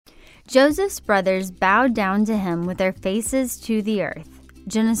Joseph's brothers bowed down to him with their faces to the earth.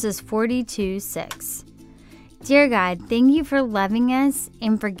 Genesis 42:6. Dear God, thank you for loving us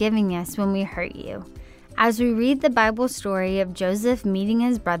and forgiving us when we hurt you. As we read the Bible story of Joseph meeting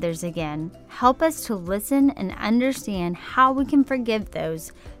his brothers again, help us to listen and understand how we can forgive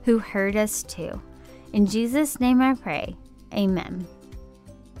those who hurt us too. In Jesus' name I pray. Amen.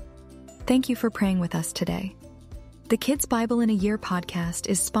 Thank you for praying with us today. The Kids Bible in a Year podcast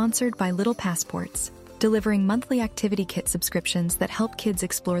is sponsored by Little Passports, delivering monthly activity kit subscriptions that help kids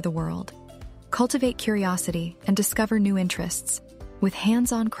explore the world, cultivate curiosity, and discover new interests, with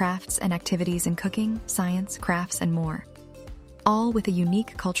hands-on crafts and activities in cooking, science, crafts, and more, all with a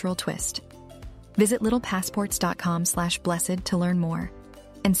unique cultural twist. Visit littlepassports.com/blessed to learn more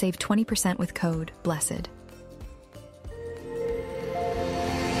and save 20% with code BLESSED.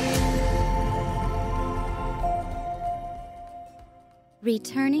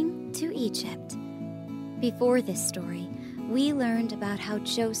 Returning to Egypt. Before this story, we learned about how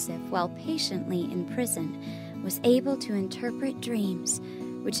Joseph, while patiently in prison, was able to interpret dreams,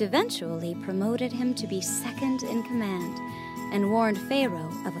 which eventually promoted him to be second in command and warned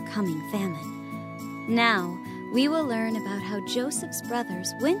Pharaoh of a coming famine. Now, we will learn about how Joseph's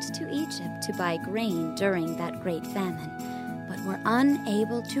brothers went to Egypt to buy grain during that great famine, but were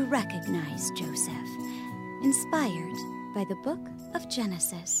unable to recognize Joseph. Inspired by the book of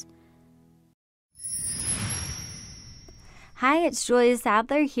Genesis. Hi, it's Julia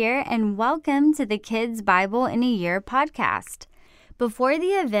Sadler here, and welcome to the Kids Bible in a Year podcast. Before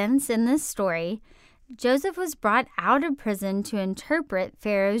the events in this story, Joseph was brought out of prison to interpret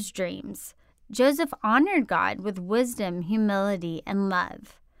Pharaoh's dreams. Joseph honored God with wisdom, humility, and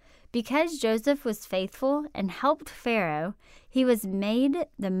love. Because Joseph was faithful and helped Pharaoh, he was made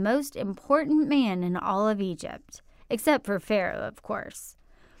the most important man in all of Egypt, except for Pharaoh, of course.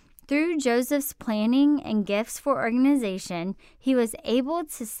 Through Joseph's planning and gifts for organization, he was able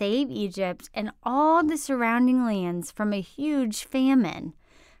to save Egypt and all the surrounding lands from a huge famine.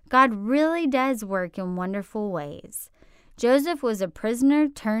 God really does work in wonderful ways. Joseph was a prisoner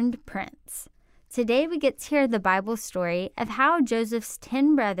turned prince. Today we get to hear the Bible story of how Joseph's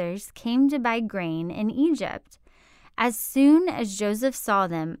 10 brothers came to buy grain in Egypt. As soon as Joseph saw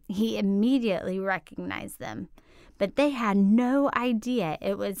them, he immediately recognized them. But they had no idea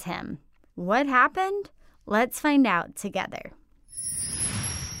it was him. What happened? Let's find out together.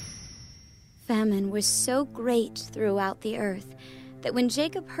 Famine was so great throughout the earth that when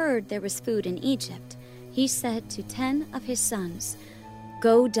Jacob heard there was food in Egypt, he said to 10 of his sons,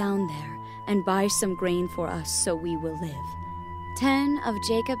 "Go down there and buy some grain for us so we will live." 10 of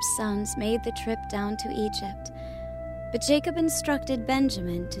Jacob's sons made the trip down to Egypt, but Jacob instructed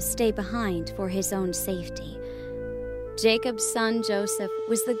Benjamin to stay behind for his own safety. Jacob's son Joseph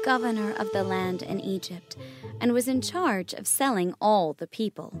was the governor of the land in Egypt and was in charge of selling all the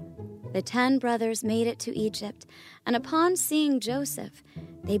people. The 10 brothers made it to Egypt, and upon seeing Joseph,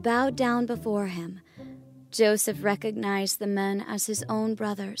 they bowed down before him. Joseph recognized the men as his own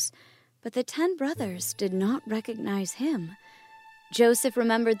brothers, but the 10 brothers did not recognize him. Joseph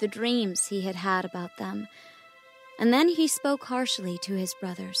remembered the dreams he had had about them, and then he spoke harshly to his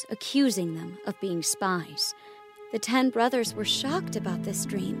brothers, accusing them of being spies. The 10 brothers were shocked about this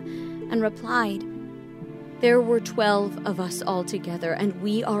dream and replied, "There were 12 of us altogether, and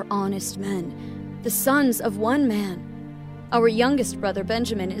we are honest men, the sons of one man. Our youngest brother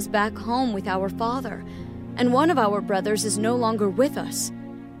Benjamin is back home with our father, and one of our brothers is no longer with us."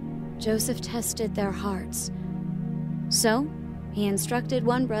 Joseph tested their hearts. So he instructed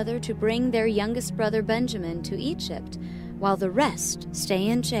one brother to bring their youngest brother Benjamin to Egypt, while the rest stay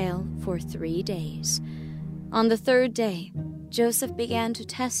in jail for 3 days. On the 3rd day, Joseph began to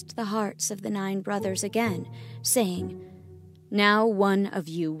test the hearts of the 9 brothers again, saying, "Now one of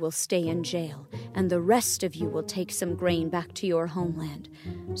you will stay in jail, and the rest of you will take some grain back to your homeland,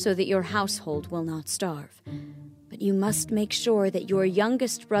 so that your household will not starve. But you must make sure that your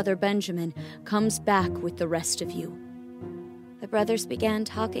youngest brother Benjamin comes back with the rest of you." The brothers began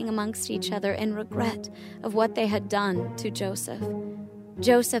talking amongst each other in regret of what they had done to Joseph.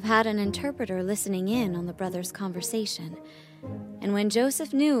 Joseph had an interpreter listening in on the brothers' conversation, and when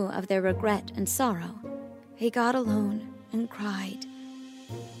Joseph knew of their regret and sorrow, he got alone and cried.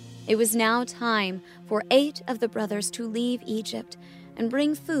 It was now time for 8 of the brothers to leave Egypt and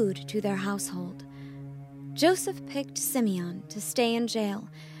bring food to their household. Joseph picked Simeon to stay in jail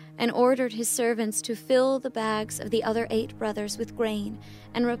and ordered his servants to fill the bags of the other 8 brothers with grain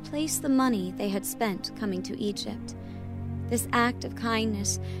and replace the money they had spent coming to Egypt. This act of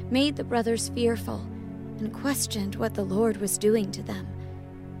kindness made the brothers fearful and questioned what the Lord was doing to them.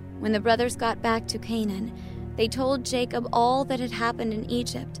 When the brothers got back to Canaan, they told Jacob all that had happened in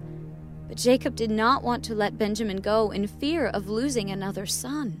Egypt. But Jacob did not want to let Benjamin go in fear of losing another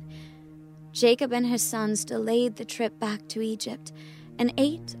son. Jacob and his sons delayed the trip back to Egypt and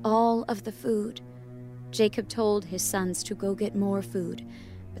ate all of the food. Jacob told his sons to go get more food,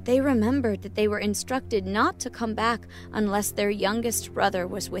 but they remembered that they were instructed not to come back unless their youngest brother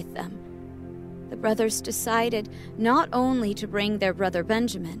was with them. The brothers decided not only to bring their brother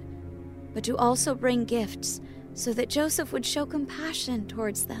Benjamin, but to also bring gifts so that Joseph would show compassion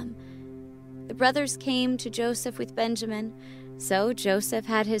towards them. The brothers came to Joseph with Benjamin, so Joseph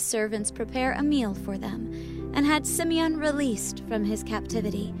had his servants prepare a meal for them and had Simeon released from his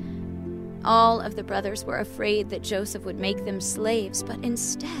captivity. All of the brothers were afraid that Joseph would make them slaves, but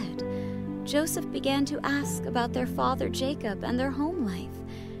instead, Joseph began to ask about their father Jacob and their home life.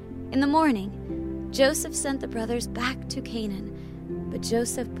 In the morning, Joseph sent the brothers back to Canaan, but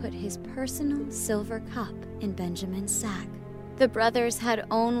Joseph put his personal silver cup in Benjamin's sack. The brothers had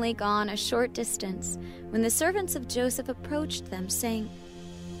only gone a short distance when the servants of Joseph approached them, saying,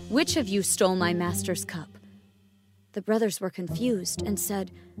 "Which of you stole my master's cup?" The brothers were confused and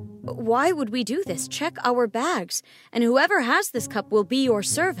said, "Why would we do this? Check our bags, and whoever has this cup will be your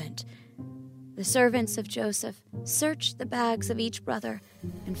servant." The servants of Joseph searched the bags of each brother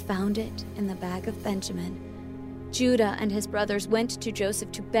and found it in the bag of Benjamin. Judah and his brothers went to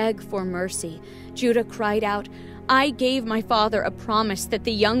Joseph to beg for mercy. Judah cried out, "I gave my father a promise that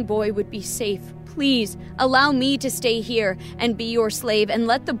the young boy would be safe. Please allow me to stay here and be your slave, and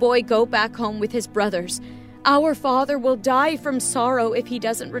let the boy go back home with his brothers. Our father will die from sorrow if he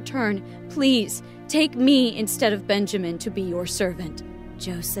doesn't return. Please take me instead of Benjamin to be your servant."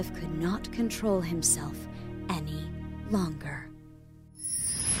 Joseph could not control himself any longer.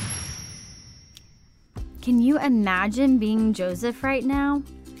 Can you imagine being Joseph right now?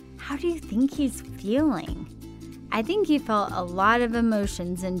 How do you think he's feeling? I think he felt a lot of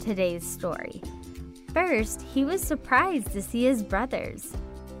emotions in today's story. First, he was surprised to see his brothers.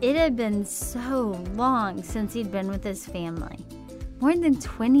 It had been so long since he'd been with his family, more than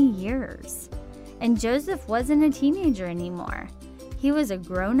 20 years. And Joseph wasn't a teenager anymore. He was a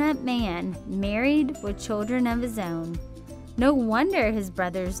grown-up man, married with children of his own. No wonder his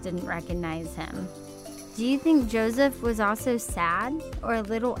brothers didn't recognize him. Do you think Joseph was also sad or a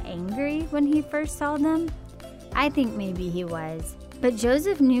little angry when he first saw them? I think maybe he was. But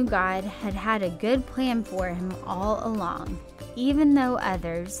Joseph knew God had had a good plan for him all along, even though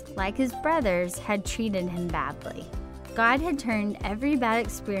others, like his brothers, had treated him badly. God had turned every bad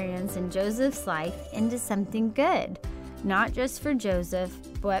experience in Joseph's life into something good, not just for Joseph,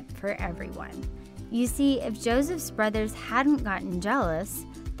 but for everyone. You see, if Joseph's brothers hadn't gotten jealous,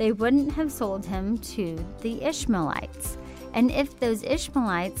 they wouldn't have sold him to the Ishmaelites. And if those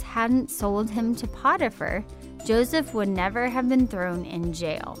Ishmaelites hadn't sold him to Potiphar, Joseph would never have been thrown in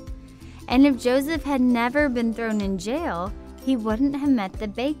jail. And if Joseph had never been thrown in jail, he wouldn't have met the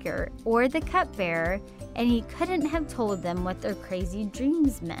baker or the cupbearer, and he couldn't have told them what their crazy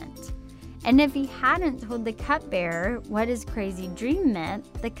dreams meant. And if he hadn't told the cupbearer what his crazy dream meant,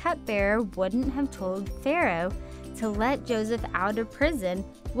 the cupbearer wouldn't have told Pharaoh to let Joseph out of prison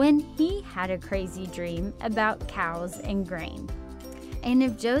when he had a crazy dream about cows and grain. And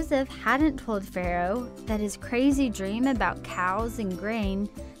if Joseph hadn't told Pharaoh that his crazy dream about cows and grain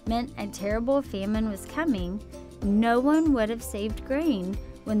meant a terrible famine was coming, no one would have saved grain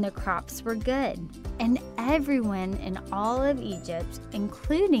when the crops were good. And everyone in all of Egypt,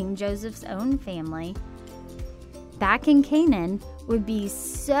 including Joseph's own family, back in Canaan, would be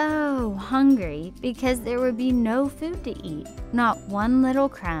so hungry because there would be no food to eat, not one little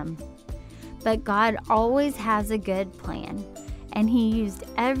crumb. But God always has a good plan, and he used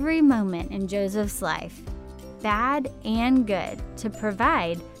every moment in Joseph's life, bad and good, to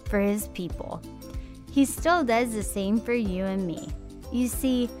provide for his people. He still does the same for you and me. You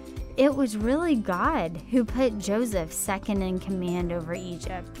see, it was really God who put Joseph second in command over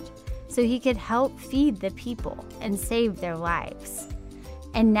Egypt, so he could help feed the people and save their lives.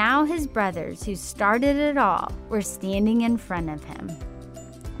 And now his brothers, who started it all, were standing in front of him.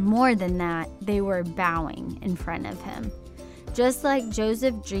 More than that, they were bowing in front of him, just like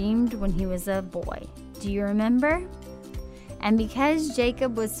Joseph dreamed when he was a boy. Do you remember? And because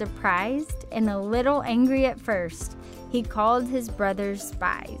Jacob was surprised and a little angry at first, he called his brothers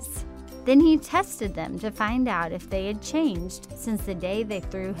spies. Then he tested them to find out if they had changed since the day they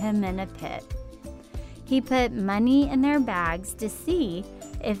threw him in a pit. He put money in their bags to see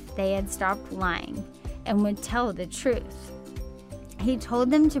if they had stopped lying and would tell the truth. He told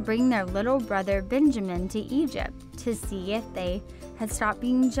them to bring their little brother Benjamin to Egypt to see if they had stopped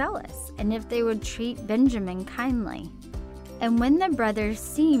being jealous and if they would treat Benjamin kindly. And when the brothers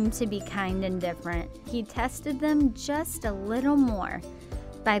seemed to be kind and different, he tested them just a little more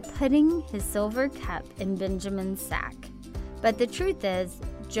by putting his silver cup in Benjamin's sack. But the truth is,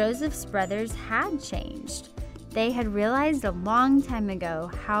 Joseph's brothers had changed. They had realized a long time ago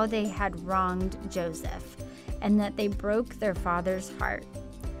how they had wronged Joseph and that they broke their father's heart.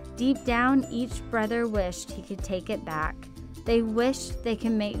 Deep down, each brother wished he could take it back. They wished they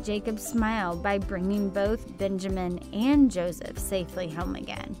could make Jacob smile by bringing both Benjamin and Joseph safely home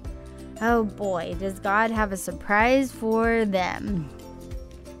again. Oh boy, does God have a surprise for them.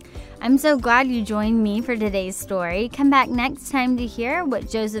 I'm so glad you joined me for today's story. Come back next time to hear what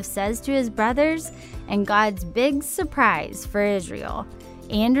Joseph says to his brothers and God's big surprise for Israel.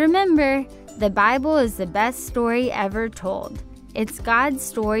 And remember, the Bible is the best story ever told. It's God's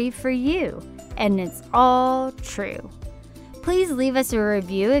story for you, and it's all true. Please leave us a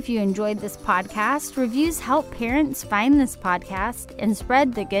review if you enjoyed this podcast. Reviews help parents find this podcast and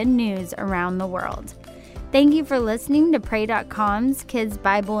spread the good news around the world. Thank you for listening to Pray.com's Kids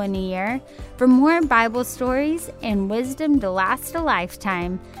Bible in a Year. For more Bible stories and wisdom to last a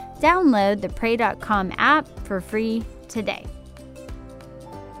lifetime, download the Pray.com app for free today.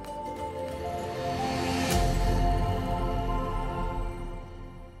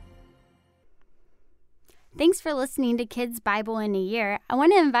 Thanks for listening to Kids Bible in a Year. I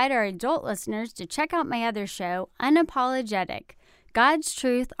want to invite our adult listeners to check out my other show, Unapologetic, God's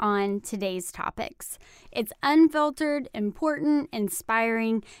Truth on Today's Topics. It's unfiltered, important,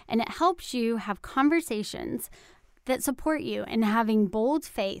 inspiring, and it helps you have conversations that support you in having bold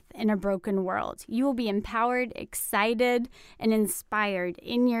faith in a broken world. You will be empowered, excited, and inspired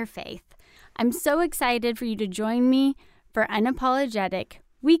in your faith. I'm so excited for you to join me for Unapologetic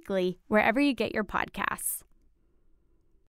weekly, wherever you get your podcasts.